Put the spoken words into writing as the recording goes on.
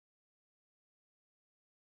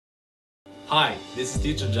Hi, this is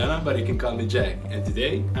teacher Dzenan, but you can call me Jack, and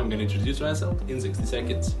today I'm gonna introduce myself in 60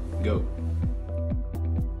 seconds. Go!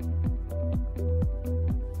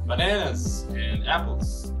 Bananas and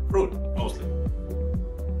apples. Fruit, mostly.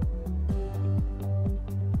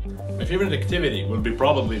 My favorite activity will be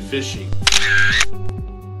probably fishing.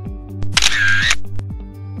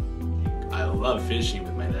 I love fishing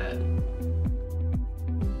with my dad.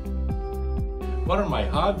 What are my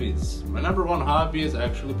hobbies? My number one hobby is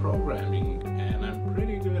actually programming, and I'm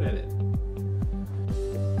pretty good at it.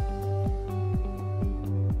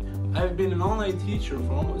 I've been an online teacher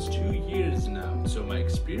for almost 2 years now, so my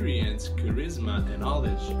experience, charisma, and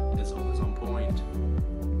knowledge is always on point.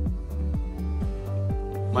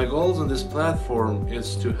 My goals on this platform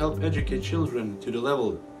is to help educate children to the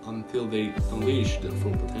level until they unleash their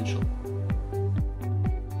full potential.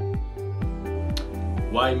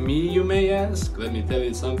 Why me, you may ask? Let me tell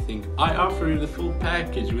you something. I offer you the full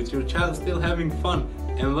package with your child still having fun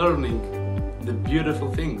and learning the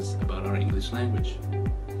beautiful things about our English language.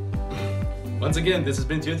 Once again, this has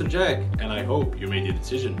been Tutor Jack, and I hope you made your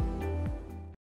decision.